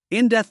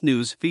In-depth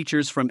news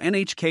features from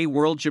NHK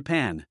World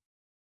Japan.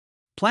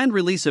 Planned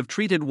release of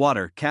treated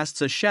water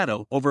casts a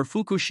shadow over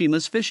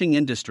Fukushima's fishing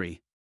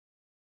industry.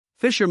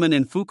 Fishermen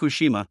in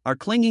Fukushima are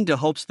clinging to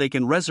hopes they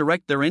can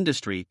resurrect their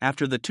industry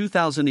after the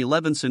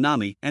 2011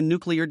 tsunami and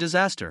nuclear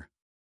disaster.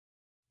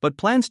 But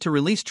plans to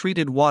release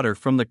treated water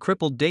from the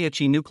crippled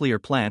Daiichi nuclear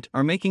plant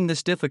are making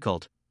this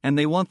difficult, and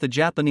they want the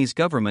Japanese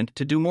government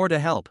to do more to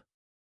help.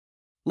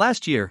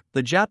 Last year,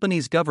 the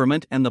Japanese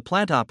government and the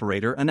plant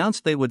operator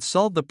announced they would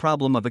solve the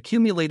problem of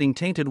accumulating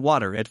tainted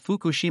water at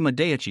Fukushima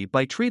Daiichi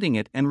by treating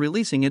it and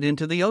releasing it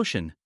into the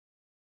ocean.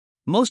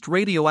 Most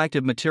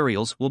radioactive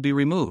materials will be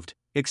removed,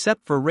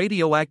 except for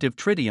radioactive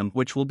tritium,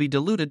 which will be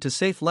diluted to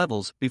safe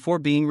levels before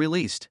being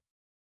released.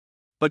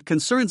 But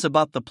concerns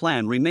about the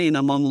plan remain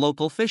among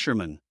local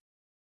fishermen.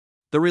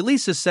 The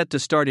release is set to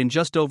start in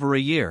just over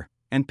a year,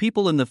 and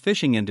people in the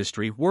fishing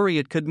industry worry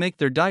it could make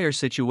their dire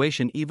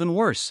situation even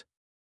worse.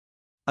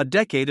 A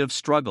decade of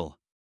struggle.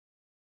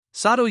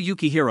 Sato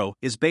Yukihiro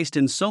is based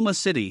in Soma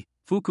City,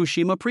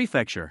 Fukushima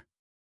Prefecture.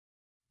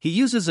 He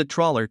uses a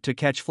trawler to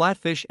catch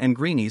flatfish and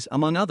greenies,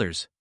 among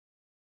others.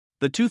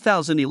 The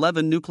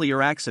 2011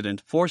 nuclear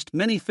accident forced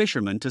many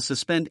fishermen to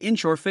suspend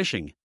inshore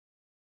fishing.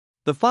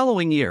 The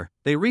following year,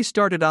 they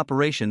restarted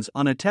operations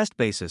on a test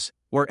basis,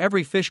 where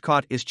every fish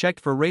caught is checked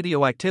for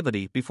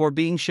radioactivity before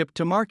being shipped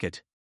to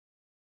market.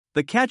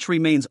 The catch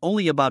remains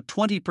only about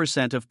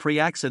 20% of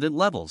pre-accident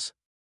levels.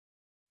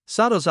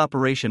 Sato's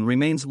operation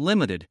remains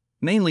limited,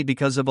 mainly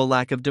because of a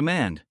lack of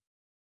demand.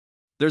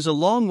 There's a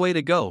long way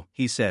to go,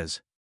 he says.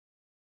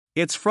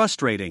 It's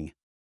frustrating.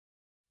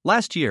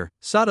 Last year,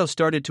 Sato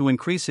started to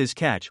increase his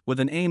catch with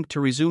an aim to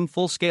resume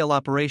full-scale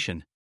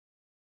operation.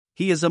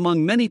 He is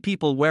among many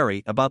people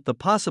wary about the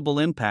possible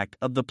impact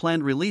of the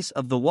planned release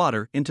of the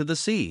water into the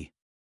sea.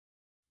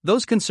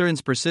 Those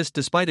concerns persist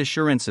despite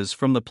assurances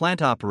from the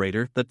plant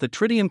operator that the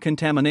tritium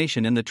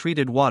contamination in the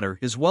treated water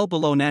is well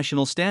below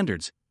national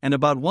standards, and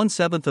about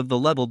 1/7 of the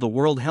level the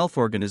World Health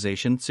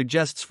Organization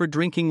suggests for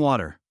drinking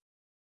water.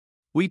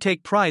 We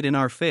take pride in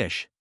our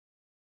fish.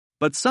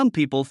 But some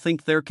people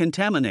think they're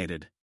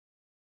contaminated.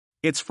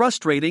 It's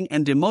frustrating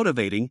and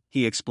demotivating,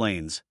 he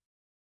explains.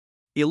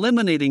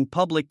 Eliminating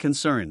public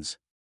concerns.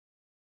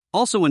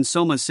 Also in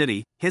Soma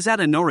City,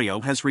 Hisata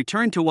Norio has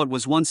returned to what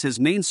was once his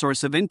main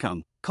source of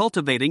income,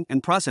 cultivating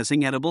and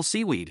processing edible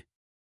seaweed.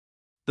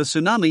 The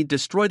tsunami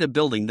destroyed a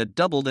building that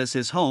doubled as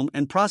his home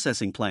and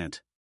processing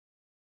plant.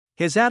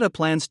 Hisata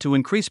plans to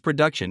increase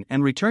production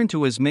and return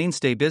to his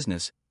mainstay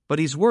business, but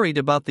he's worried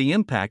about the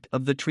impact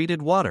of the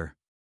treated water.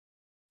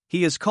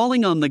 He is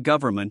calling on the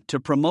government to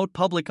promote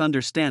public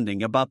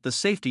understanding about the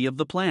safety of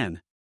the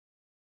plan.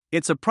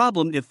 It's a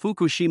problem if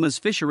Fukushima's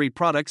fishery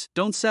products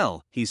don't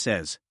sell, he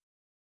says.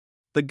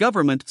 The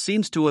government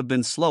seems to have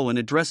been slow in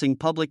addressing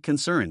public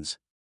concerns.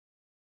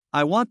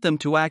 I want them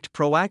to act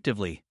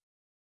proactively.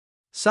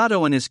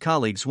 Sato and his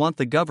colleagues want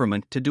the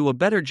government to do a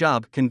better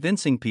job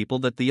convincing people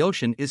that the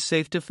ocean is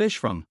safe to fish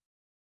from.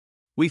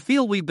 We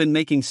feel we've been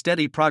making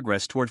steady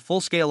progress toward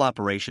full-scale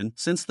operation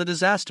since the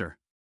disaster.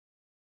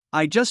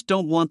 I just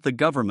don't want the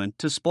government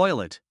to spoil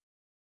it.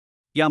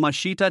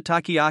 Yamashita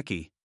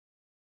Takiaki,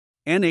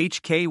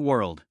 NHK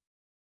World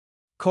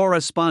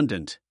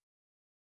Correspondent.